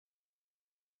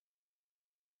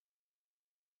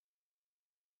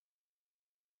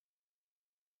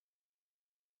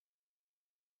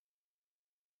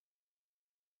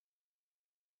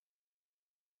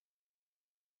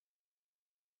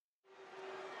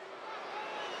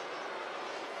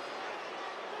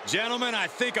Gentlemen, I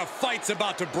think a fight's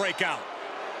about to break out.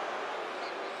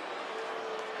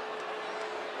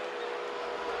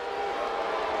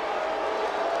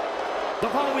 The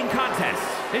following contest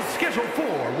is scheduled for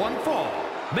one fall.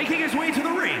 Making his way to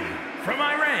the ring from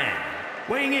Iran,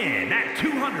 weighing in at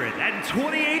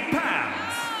 228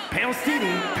 pounds,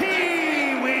 Palestinian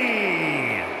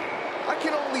Pee-wee. I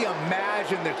can only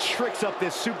imagine the tricks up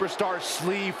this superstar's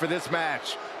sleeve for this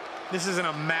match. This isn't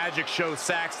a magic show,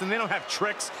 Saxton. They don't have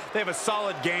tricks. They have a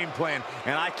solid game plan,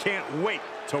 and I can't wait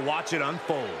to watch it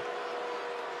unfold.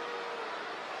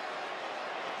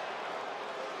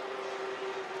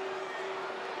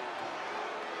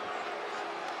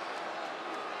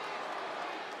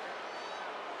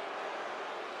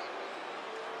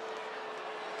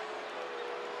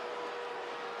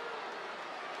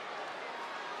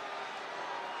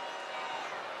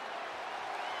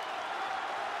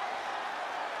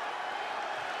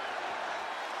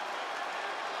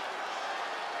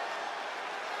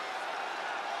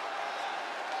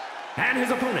 And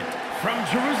his opponent from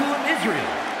Jerusalem, Israel,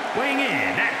 weighing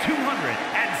in at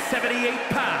 278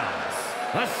 pounds,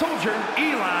 the soldier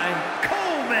Eli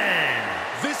Coleman.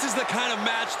 This is the kind of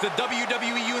match the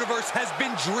WWE Universe has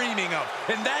been dreaming of,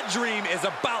 and that dream is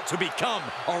about to become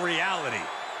a reality.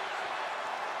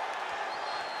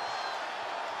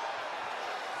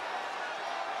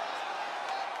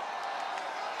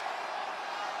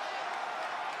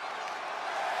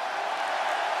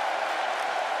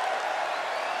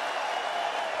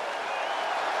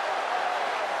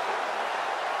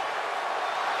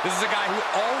 This is a guy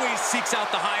who always seeks out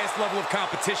the highest level of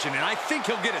competition, and I think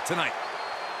he'll get it tonight.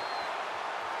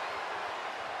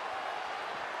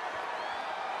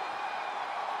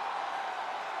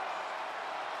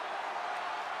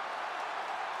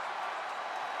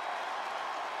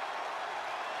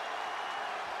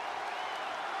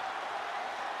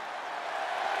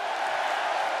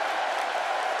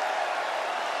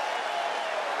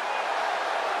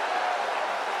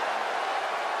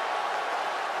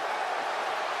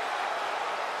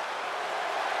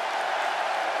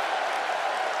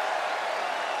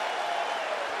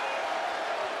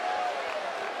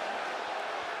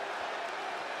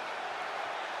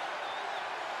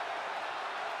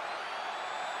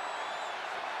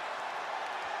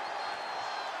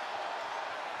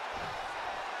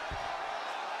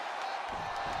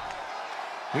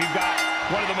 We've got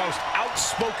one of the most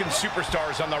outspoken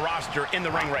superstars on the roster in the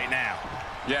ring right now.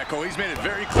 Yeah, Cole, he's made it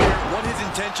very clear what his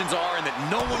intentions are and that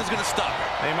no one is going to stop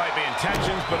him. They might be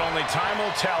intentions, but only time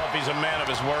will tell if he's a man of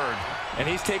his word.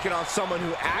 And he's taking on someone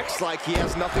who acts like he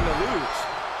has nothing to lose.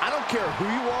 I don't care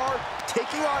who you are,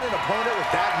 taking on an opponent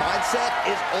with that mindset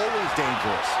is always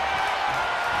dangerous.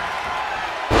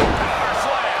 Power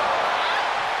slam.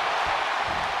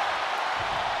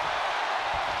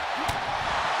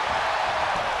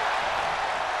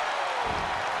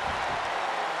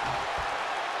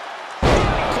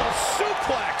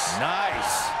 Suplex.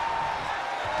 Nice.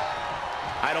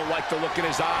 I don't like the look in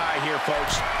his eye here,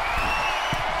 folks.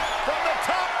 From the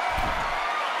top.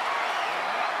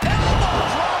 Elbow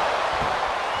drop.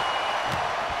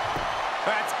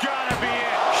 That's gotta be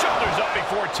it. Shoulders up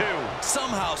before two.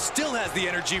 Somehow still has the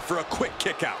energy for a quick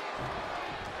kick out.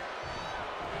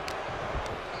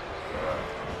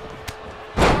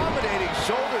 Dominating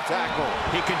shoulder tackle.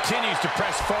 He continues to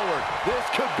press forward. This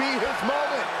could be his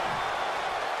moment.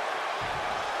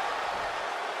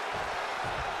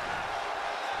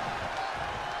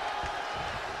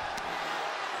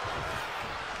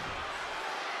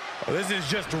 This is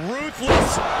just ruthless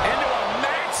into a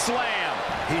mat slam.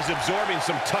 He's absorbing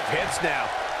some tough hits now.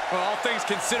 Well, all things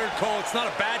considered, Cole, it's not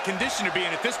a bad condition to be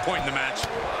in at this point in the match.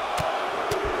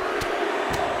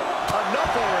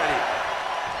 Enough already.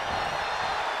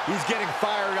 He's getting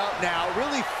fired up now,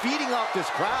 really feeding off this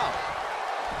crowd.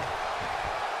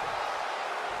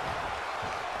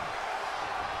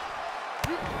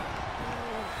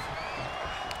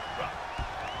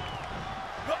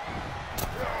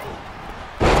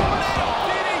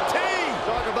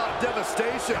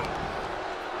 Devastation.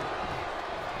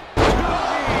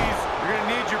 Jeez, you're going to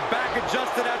need your back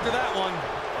adjusted after that one.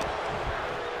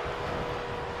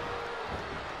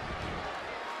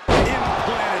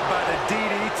 Implanted by the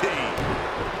DDT.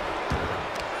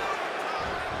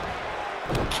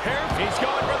 Careful. He's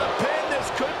going for the pin. This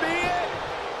could be it.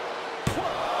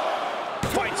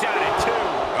 Fights out at two.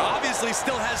 Obviously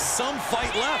still has some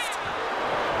fight left.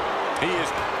 He is...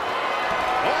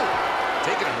 Oh!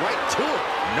 Taking it right to him.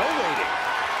 No waiting.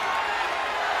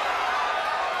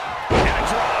 And a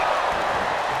drop.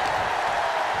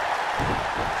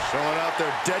 Showing up out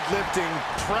there deadlifting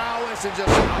prowess and just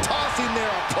tossing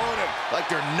their opponent like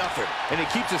they're nothing. And he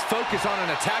keeps his focus on an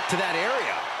attack to that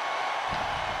area.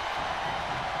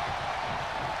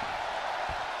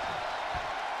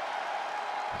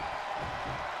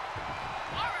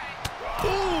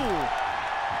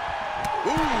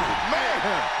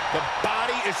 The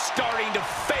body is starting to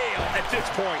fail at this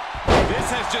point. This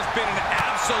has just been an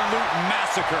absolute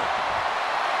massacre.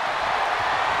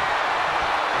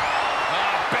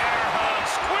 Bear hug,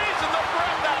 squeezing the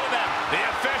breath out of them. The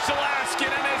official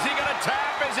asking him, is he going to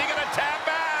tap? Is he going to tap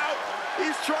out?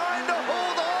 He's trying to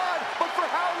hold on, but for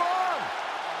how long?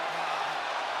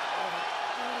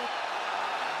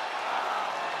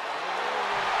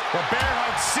 The bear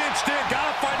hug cinched in.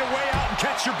 Gotta find a way out and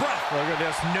catch your breath. Look at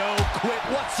this, no quit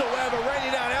whatsoever,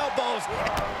 raining down elbows.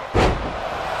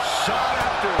 Shot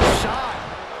after shot.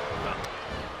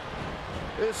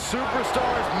 This superstar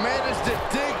has managed to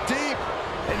dig deep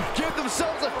and give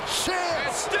themselves a chance.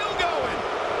 It's still going.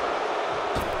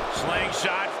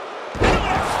 Slingshot.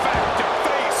 Effective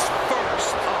face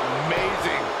first.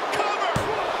 Amazing. Cover.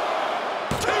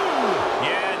 2.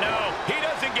 Yeah, no, he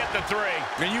doesn't get the 3.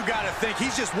 And you gotta think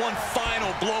he's just one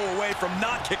final blow away from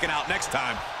not kicking out next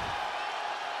time.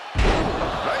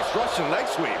 Nice Russian leg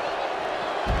sweep.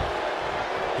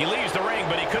 He leaves the ring,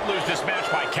 but he could lose this match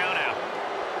by countout.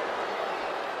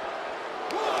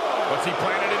 What's he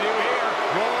planning to do here?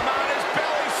 Roll him on his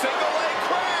belly, single leg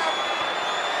crab.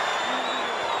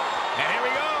 And here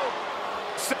we go.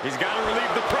 He's got to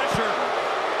relieve the pressure.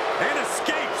 And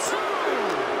escapes.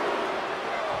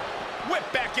 Whip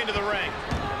back into the ring.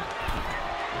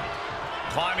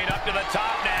 Climbing up to the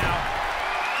top now.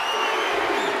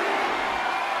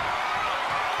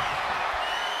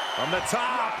 From the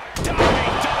top. Diving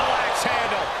double axe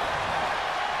handle.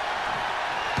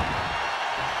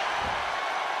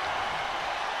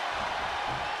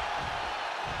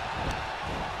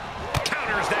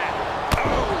 Counters that.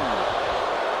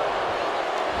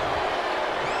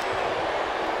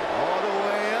 All the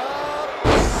way up.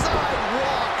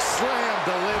 Sidewalk slam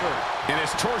delivered. And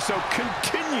his torso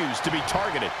continues to be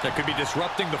targeted. That could be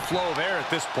disrupting the flow of air at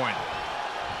this point.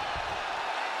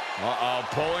 Uh-oh,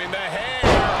 pulling the hair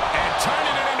and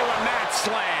turning it into a mat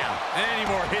slam. Any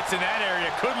more hits in that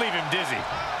area could leave him dizzy.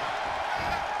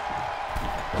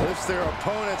 Lifts their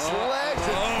opponent's legs.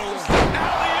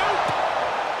 Alley-oop.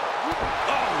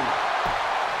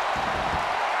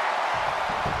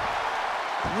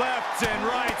 Left and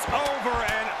rights over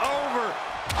and over.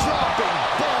 Dropping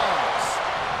bombs.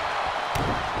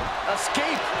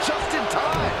 Escape just in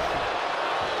time.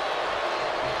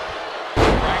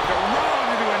 Breaker rolled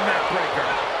into a neck breaker.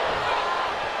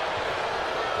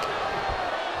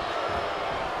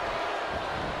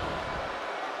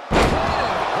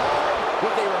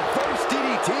 With a reverse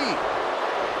DDT.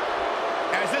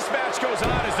 As this match goes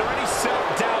on, is there any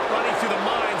self-doubt running through the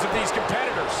minds of these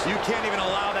competitors? You can't even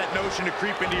allow that notion to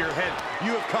creep into your head.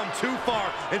 You have come too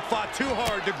far and fought too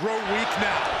hard to grow weak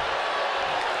now.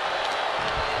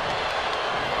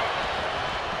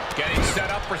 Getting set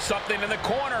up for something in the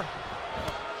corner.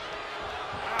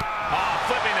 Oh,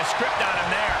 flipping the script on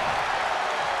him there.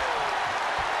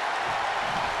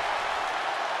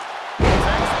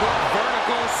 Textbook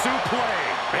vertical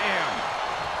suplex. Bam.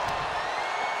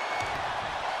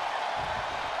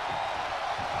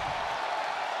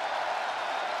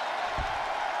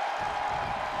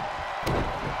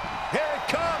 Here it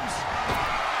comes.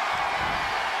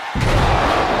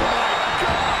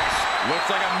 Looks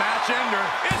like a match ender.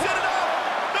 Is it enough?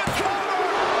 The cover.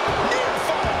 Near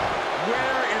fall.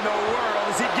 Where in the world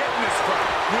is he getting this from?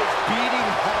 His beating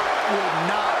heart will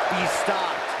not be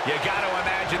stopped. You got to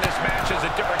imagine this match has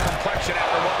a different complexion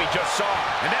after what we just saw.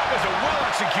 And that was a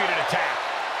well-executed attack.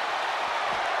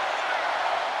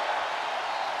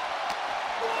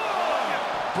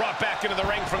 Brought back into the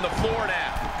ring from the floor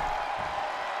now.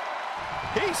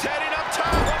 He's heading up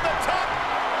top on the top.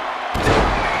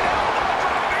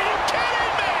 Are you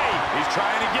kidding me? He's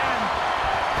trying again.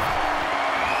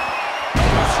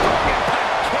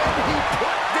 Can he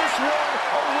put this one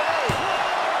away?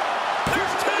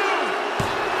 There's 2.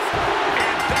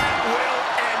 And that will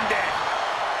end it.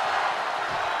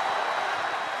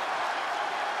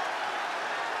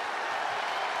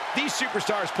 These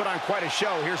superstars put on quite a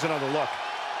show. Here's another look.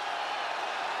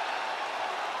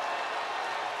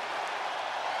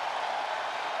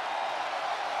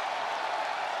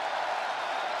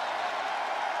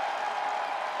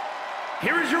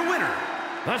 Here is your winner,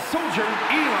 the Soldier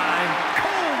Eli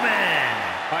Coleman.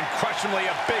 Unquestionably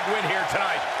a big win here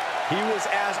tonight. He was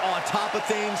as on top of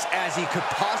things as he could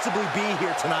possibly be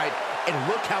here tonight, and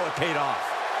look how it paid off.